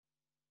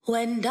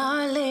When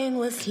darling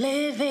was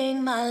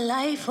living, my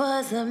life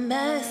was a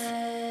mess.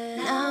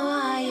 Now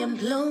I am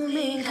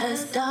blooming,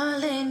 cause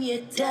darling,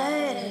 you're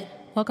dead.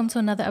 Welcome to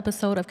another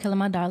episode of Killing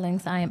My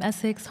Darlings. I am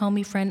Essex,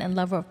 homie, friend, and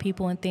lover of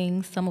people and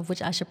things, some of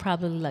which I should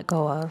probably let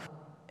go of.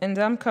 And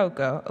I'm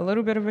Coco, a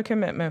little bit of a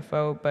commitment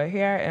phobe, but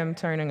here I am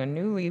turning a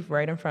new leaf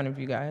right in front of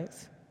you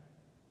guys.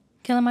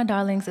 Killing My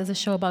Darlings is a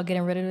show about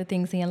getting rid of the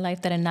things in your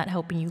life that are not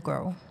helping you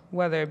grow.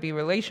 Whether it be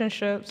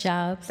relationships,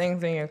 jobs,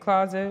 things in your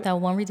closet,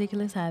 that one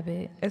ridiculous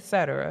habit,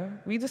 etc.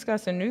 We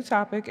discuss a new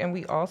topic, and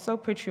we also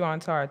put you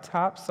onto our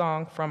top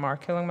song from our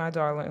Killing My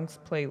Darlings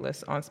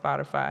playlist on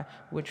Spotify,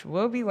 which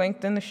will be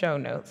linked in the show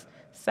notes.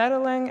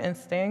 Settling and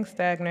staying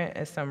stagnant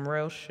is some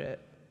real shit.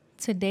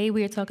 Today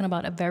we are talking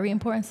about a very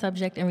important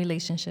subject in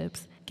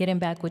relationships, getting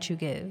back what you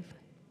give.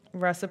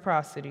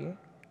 Reciprocity,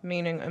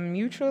 meaning a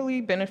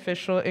mutually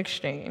beneficial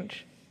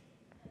exchange.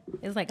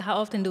 It's like, how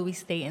often do we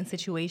stay in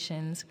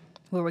situations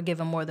where we're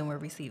giving more than we're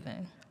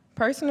receiving?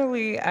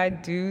 Personally, I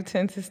do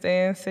tend to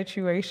stay in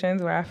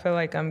situations where I feel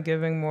like I'm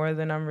giving more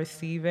than I'm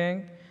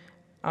receiving,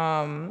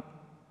 or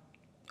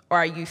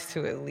I used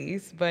to at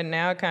least, but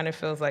now it kind of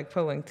feels like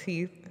pulling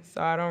teeth,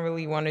 so I don't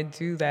really want to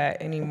do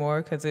that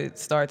anymore because it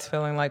starts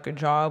feeling like a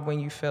job when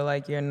you feel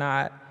like you're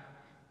not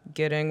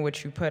getting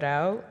what you put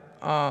out.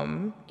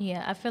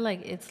 Yeah, I feel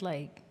like it's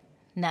like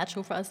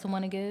natural for us to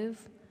want to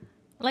give,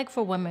 like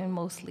for women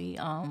mostly.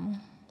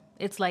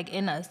 It's like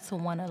in us to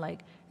want to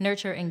like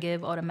nurture and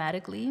give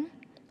automatically,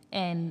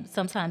 and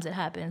sometimes it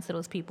happens to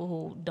those people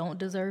who don't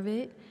deserve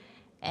it.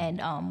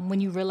 And when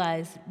you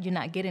realize you're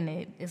not getting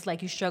it, it's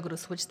like you struggle to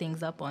switch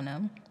things up on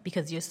them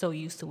because you're so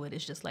used to it.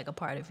 It's just like a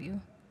part of you.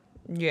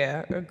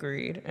 Yeah,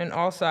 agreed. And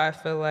also I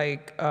feel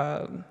like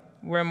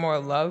we're more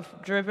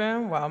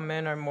love-driven while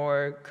men are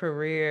more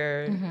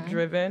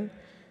career-driven.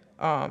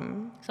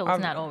 So it's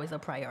not always a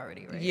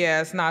priority, right? Yeah,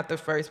 it's not the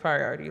first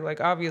priority.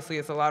 Like, obviously,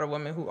 it's a lot of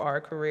women who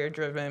are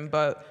career-driven,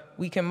 but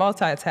we can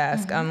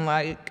multitask.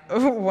 Unlike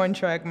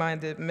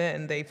one-track-minded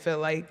men, they feel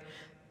like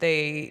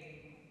they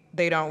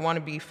don't want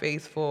to be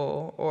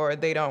faithful, or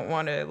they don't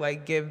want to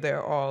like give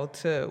their all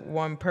to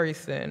one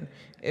person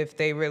if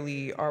they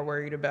really are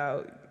worried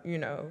about,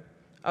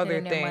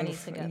 other Getting their things. money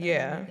together and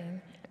Yeah,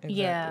 everything. exactly.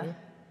 Yeah,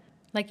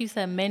 like you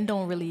said, men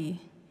don't really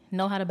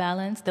know how to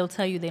balance. They'll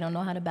tell you they don't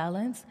know how to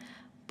balance.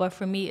 But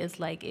for me, it's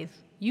like, if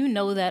you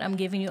know that I'm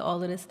giving you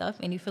all of this stuff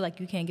and you feel like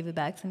you can't give it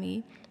back to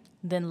me,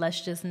 then let's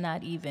just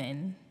not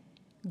even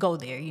go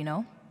there,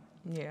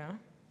 Yeah,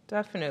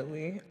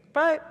 definitely.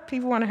 But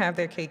people want to have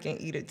their cake and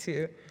eat it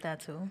too. That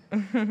too.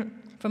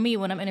 For me,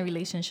 when I'm in a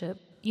relationship,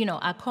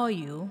 I call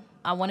you.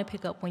 I want to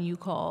pick up when you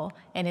call.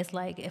 And it's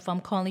like, if I'm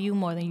calling you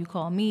more than you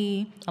call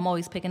me, I'm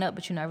always picking up,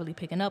 but you're not really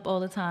picking up all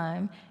the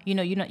time. You're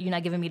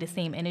not giving me the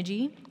same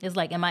energy. It's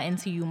like, am I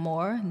into you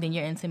more than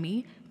you're into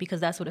me?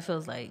 Because that's what it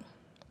feels like.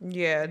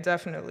 Yeah,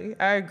 definitely.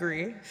 I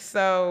agree.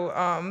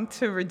 So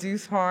to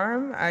reduce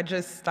harm, I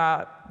just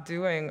stopped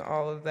doing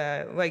all of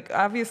that. Like,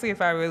 obviously,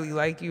 if I really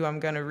like you,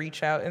 I'm going to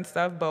reach out and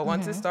stuff. But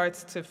once it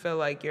starts to feel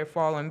like you're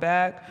falling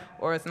back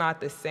or it's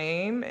not the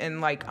same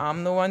and, like,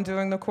 I'm the one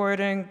doing the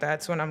courting,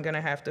 that's when I'm going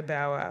to have to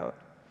bow out.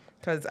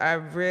 Because I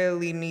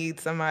really need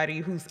somebody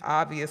who's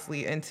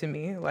obviously into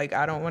me. Like,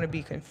 I don't want to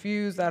be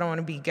confused. I don't want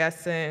to be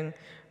guessing.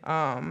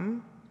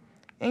 And,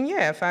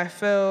 yeah, if I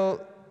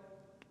feel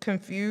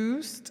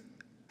confused,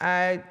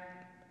 I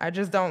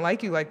just don't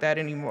like you like that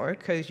anymore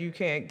because you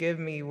can't give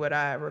me what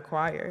I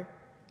require.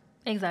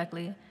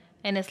 Exactly.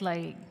 And it's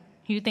like,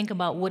 you think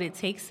about what it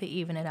takes to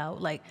even it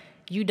out. Like,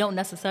 you don't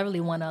necessarily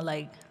want to,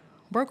 like,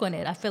 work on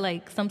it. I feel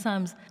like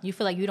sometimes you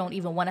feel like you don't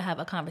even want to have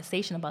a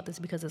conversation about this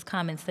because it's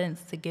common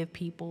sense to give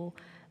people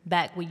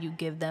back what you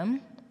give them,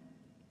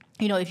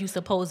 if you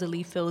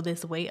supposedly feel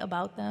this way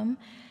about them.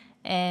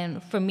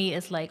 And for me,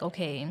 it's like,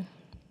 okay,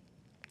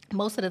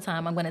 most of the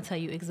time, I'm going to tell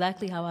you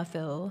exactly how I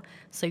feel,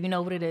 so you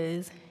know what it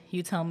is.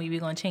 You tell me we're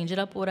going to change it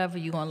up or whatever.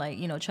 You're going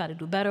to, try to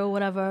do better or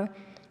whatever.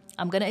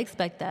 I'm going to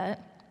expect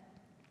that.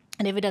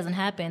 And if it doesn't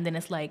happen, then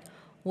it's like,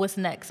 what's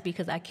next?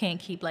 Because I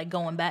can't keep, like,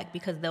 going back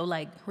because they'll,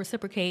 like,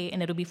 reciprocate,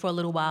 and it'll be for a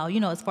little while,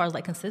 as far as,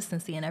 like,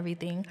 consistency and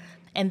everything.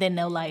 And then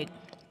they'll, like,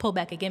 pull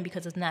back again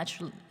because it's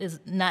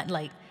not,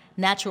 like,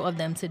 natural of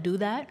them to do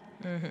that.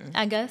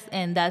 I guess.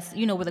 And that's,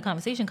 where the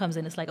conversation comes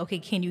in. It's like, okay,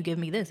 can you give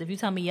me this? If you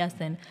tell me yes,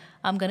 then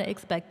I'm going to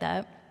expect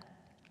that.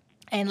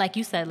 And like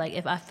you said, like,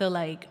 if I feel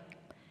like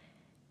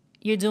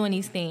you're doing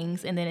these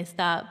things and then it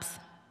stops,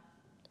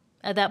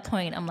 at that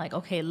point, I'm like,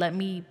 okay, let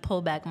me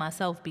pull back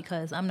myself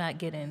because I'm not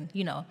getting,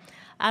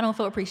 I don't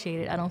feel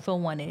appreciated. I don't feel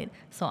wanted.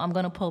 So I'm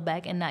going to pull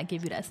back and not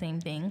give you that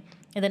same thing.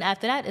 And then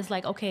after that, it's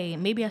like, okay,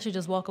 maybe I should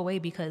just walk away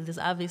because there's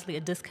obviously a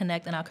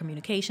disconnect in our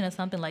communication or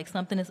something, like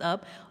something is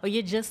up, or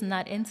you're just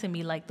not into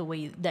me like the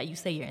way that you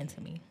say you're into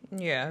me.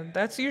 Yeah,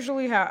 that's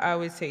usually how I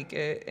would take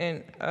it.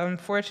 And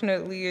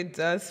unfortunately, it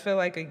does feel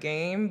like a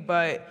game,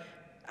 but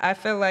I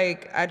feel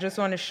like I just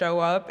want to show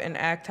up and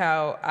act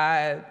how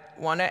I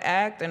want to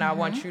act, and I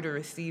want you to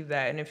receive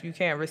that. And if you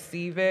can't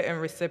receive it and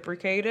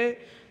reciprocate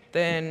it,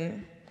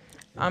 then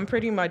I'm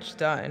pretty much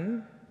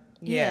done.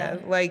 Yeah,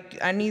 like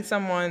I need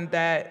someone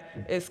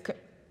that is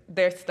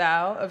their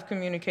style of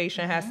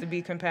communication has to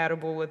be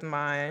compatible with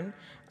mine.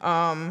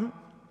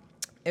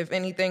 If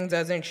anything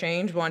doesn't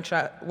change, once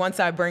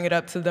I bring it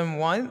up to them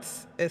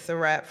once, it's a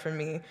wrap for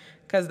me.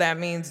 Because that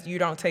means you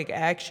don't take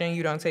action,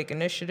 you don't take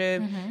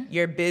initiative,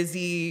 you're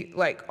busy.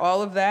 Like,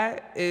 all of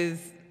that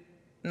is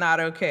not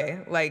okay.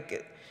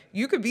 Like,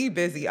 you could be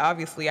busy.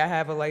 Obviously, I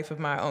have a life of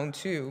my own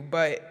too.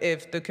 But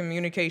if the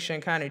communication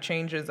kind of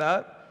changes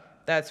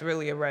up, that's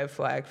really a red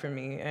flag for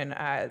me. And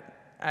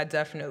I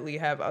definitely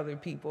have other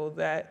people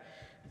that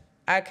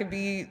I could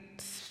be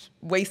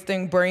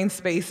wasting brain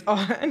space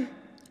on.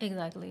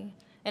 Exactly.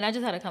 And I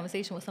just had a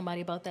conversation with somebody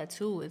about that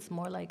too. It's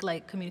more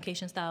like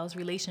communication styles,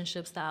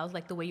 relationship styles,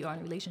 like the way you are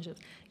in relationships.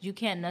 You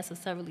can't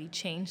necessarily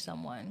change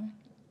someone.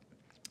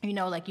 You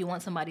know, like you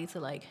want somebody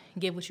to like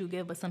give what you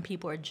give, but some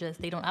people are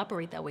just, they don't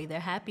operate that way. They're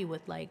happy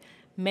with like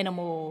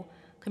minimal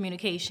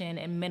communication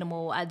and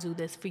minimal, I do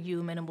this for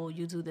you, minimal,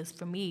 you do this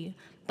for me.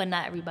 But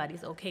not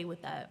everybody's okay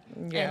with that.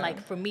 Yeah. And like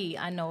for me,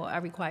 I know I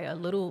require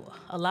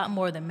a lot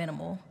more than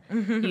minimal,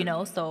 you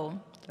know, so.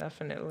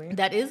 Definitely.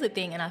 That is a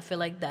thing, and I feel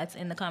like that's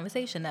in the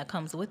conversation that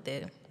comes with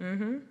it.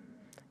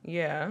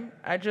 Yeah.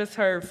 I just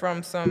heard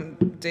from some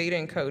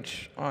dating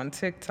coach on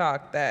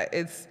TikTok that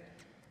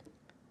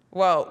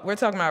we're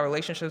talking about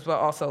relationships, but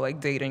also like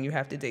dating, you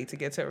have to date to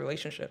get to a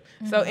relationship.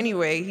 So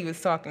anyway, he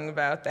was talking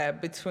about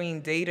that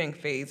between dating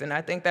phase, and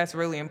I think that's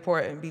really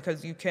important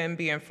because you can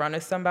be in front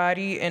of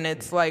somebody and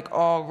it's like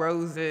all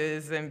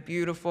roses and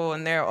beautiful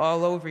and they're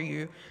all over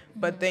you,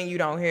 but then you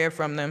don't hear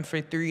from them for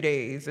 3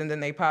 days and then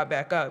they pop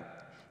back up.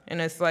 And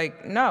it's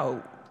like,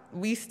 no,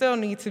 we still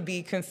need to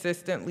be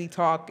consistently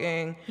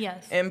talking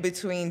in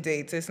between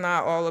dates. It's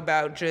not all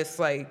about just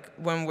like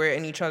when we're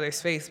in each other's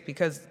faces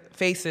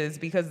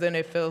because then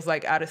it feels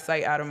like out of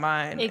sight, out of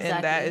mind. Exactly.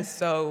 And that is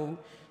so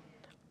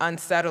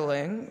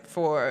unsettling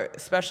for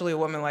especially a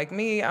woman like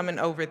me. I'm an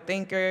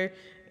overthinker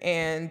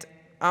and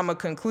I'm a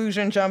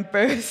conclusion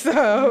jumper.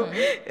 So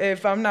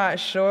if I'm not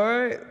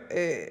sure,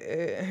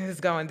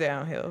 it's going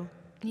downhill.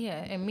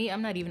 Yeah, and me,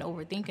 I'm not even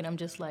overthinking. I'm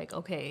just like,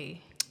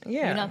 okay,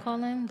 Yeah. you're not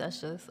calling?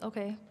 That's just,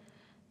 okay.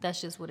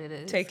 That's just what it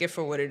is. Take it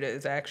for what it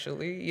is,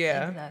 actually.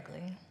 Yeah.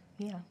 Exactly.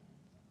 Yeah.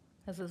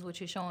 This is what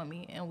you're showing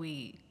me. And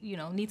we,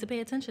 need to pay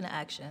attention to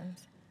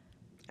actions.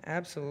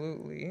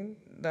 Absolutely.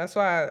 That's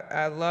why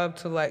I love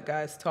to let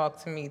guys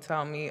talk to me,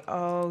 tell me,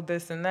 oh,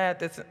 this and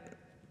that.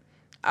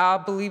 I'll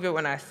believe it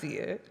when I see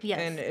it. Yes.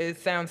 And it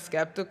sounds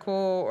skeptical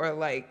or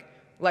like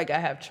I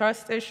have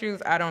trust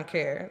issues. I don't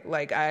care.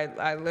 Like,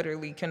 I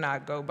literally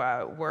cannot go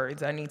by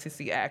words. I need to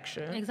see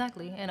action.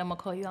 Exactly. And I'm going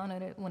to call you on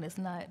it when it's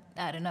not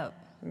adding up.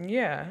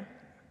 Yeah.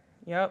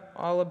 Yep.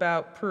 All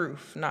about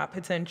proof, not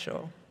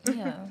potential.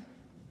 Yeah.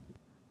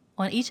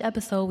 On each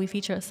episode, we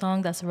feature a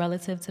song that's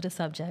relative to the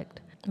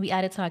subject. We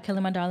add it to our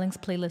Killing My Darlings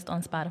playlist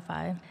on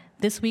Spotify.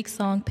 This week's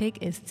song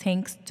pick is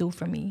Tank's Do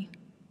For Me.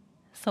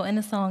 So in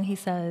the song, he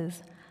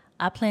says,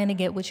 I plan to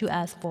get what you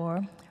ask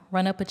for.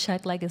 Run up a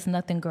check like it's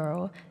nothing,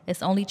 girl.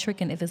 It's only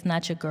tricking if it's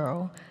not your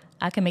girl.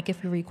 I can make a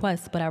few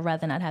requests, but I'd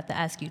rather not have to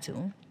ask you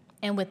to.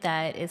 And with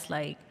that, it's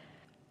like,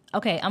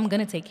 okay, I'm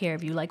going to take care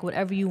of you. Like,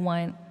 whatever you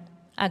want,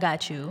 I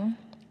got you.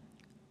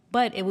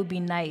 But it would be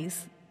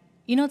nice,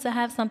 to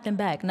have something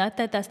back. Not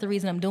that that's the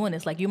reason I'm doing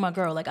this. Like, you're my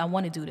girl. Like, I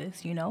want to do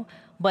this,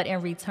 But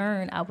in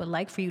return, I would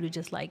like for you to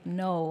just, like,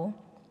 know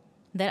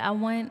that I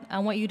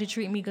want you to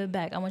treat me good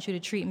back. I want you to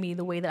treat me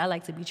the way that I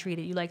like to be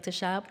treated. You like to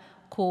shop?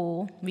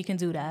 Cool. We can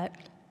do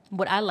that.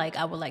 What I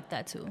would like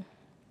that too.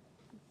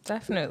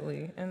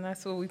 Definitely. And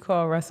that's what we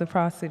call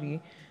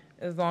reciprocity.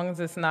 As long as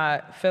it's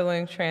not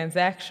feeling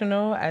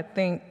transactional, I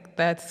think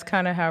that's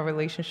kind of how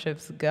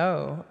relationships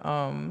go.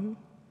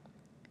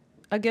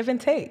 A give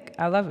and take.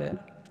 I love it.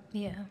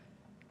 Yeah.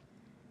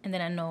 And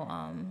then I know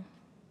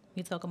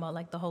you talk about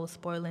like the whole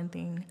spoiling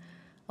thing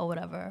or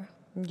whatever.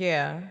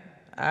 Yeah.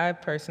 I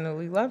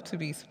personally love to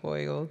be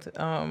spoiled.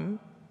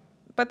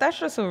 But that's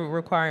just a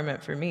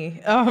requirement for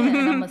me. And I'm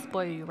going to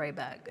spoil you right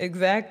back.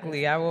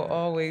 Exactly. I will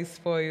always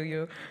spoil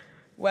you,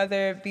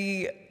 whether it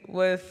be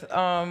with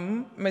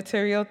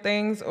material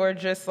things or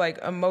just like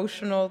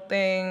emotional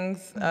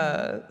things,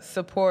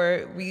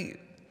 support.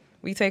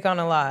 We take on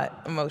a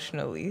lot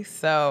emotionally.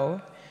 So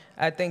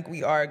I think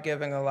we are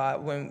giving a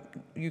lot when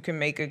you can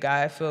make a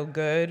guy feel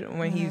good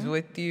when he's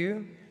with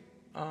you.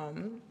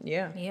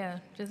 Yeah. Yeah,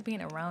 just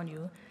being around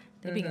you.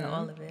 They're being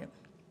all of it.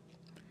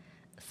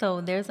 So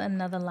there's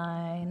another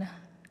line.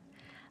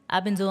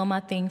 I've been doing my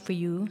thing for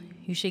you.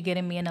 You should get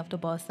in me enough to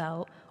boss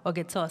out or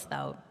get tossed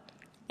out.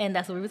 And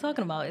that's what we were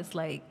talking about. It's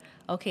like,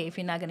 okay, if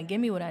you're not going to give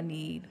me what I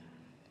need,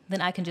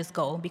 then I can just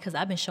go because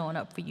I've been showing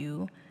up for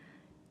you,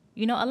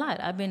 a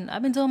lot. I've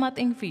been doing my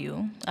thing for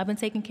you. I've been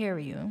taking care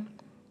of you.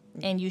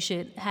 And you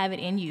should have it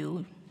in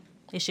you.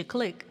 It should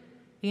click,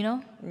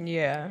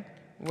 Yeah.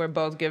 We're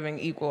both giving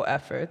equal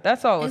effort.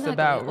 That's all it's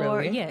about,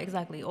 really. Yeah,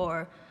 exactly.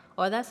 Or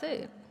that's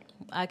it.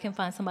 I can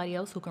find somebody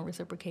else who can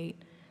reciprocate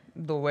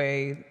the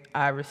way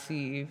I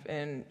receive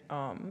and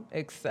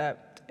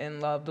accept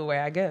and love the way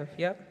I give.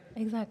 Yep.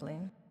 Exactly.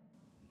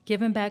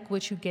 Giving back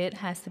what you get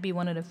has to be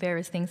one of the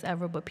fairest things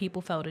ever, but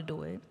people fail to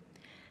do it.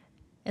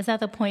 It's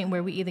at the point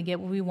where we either get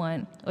what we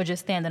want or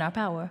just stand in our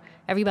power.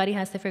 Everybody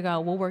has to figure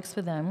out what works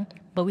for them,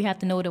 but we have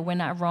to know that we're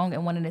not wrong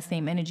and one in the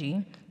same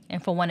energy,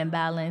 and for one in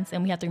balance,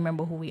 and we have to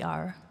remember who we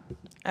are.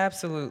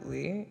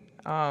 Absolutely.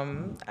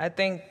 I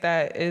think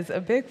that is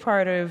a big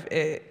part of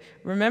it.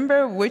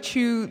 Remember what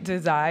you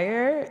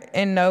desire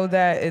and know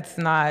that it's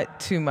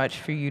not too much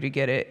for you to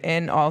get it.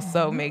 And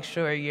also make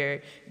sure you're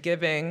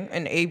giving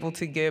and able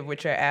to give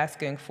what you're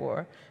asking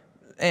for.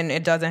 And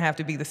it doesn't have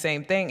to be the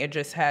same thing. It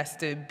just has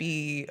to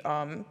be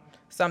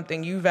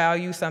something you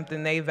value,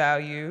 something they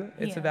value.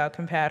 It's about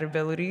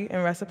compatibility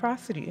and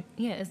reciprocity.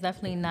 Yeah, it's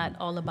definitely not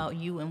all about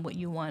you and what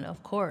you want,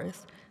 of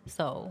course.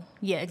 So,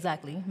 yeah,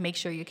 exactly. Make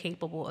sure you're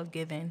capable of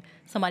giving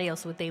somebody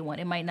else what they want.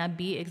 It might not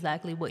be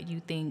exactly what you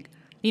think,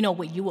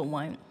 what you would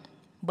want,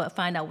 but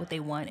find out what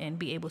they want and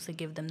be able to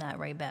give them that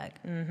right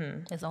back.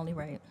 It's only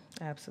right.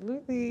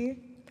 Absolutely.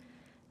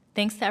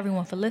 Thanks to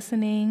everyone for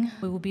listening.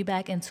 We will be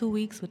back in 2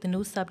 weeks with a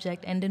new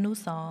subject and a new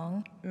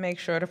song. Make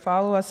sure to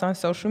follow us on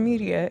social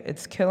media.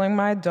 It's Killing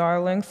My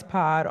Darlings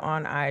Pod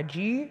on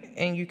IG,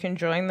 and you can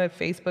join the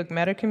Facebook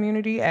meta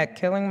community at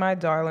Killing My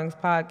Darlings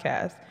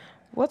Podcast.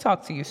 We'll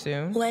talk to you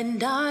soon. When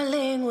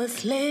darling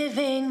was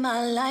living,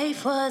 my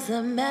life was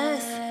a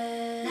mess.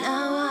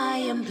 Now I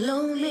am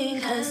blooming,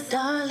 'cause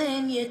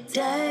darling, you're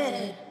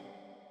dead.